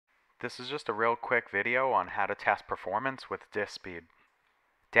This is just a real quick video on how to test performance with disk speed.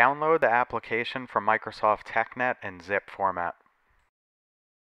 Download the application from Microsoft TechNet in zip format.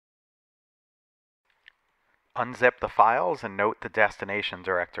 Unzip the files and note the destination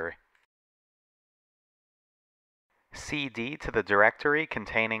directory. CD to the directory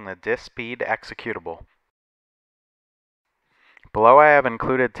containing the disk speed executable. Below I have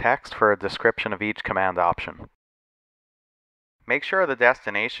included text for a description of each command option. Make sure the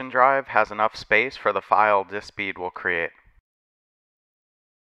destination drive has enough space for the file disk speed will create.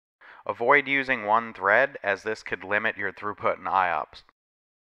 Avoid using one thread, as this could limit your throughput and IOPS.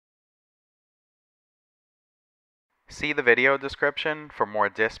 See the video description for more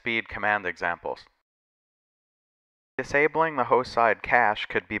disk speed command examples. Disabling the host side cache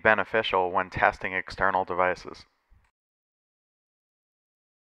could be beneficial when testing external devices.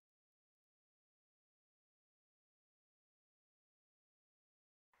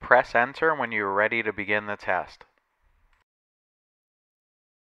 Press enter when you are ready to begin the test.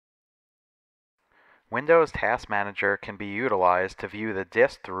 Windows Task Manager can be utilized to view the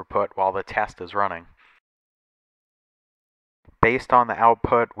disk throughput while the test is running. Based on the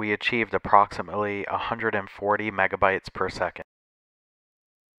output, we achieved approximately 140 megabytes per second.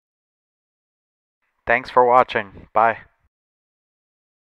 Thanks for watching. Bye.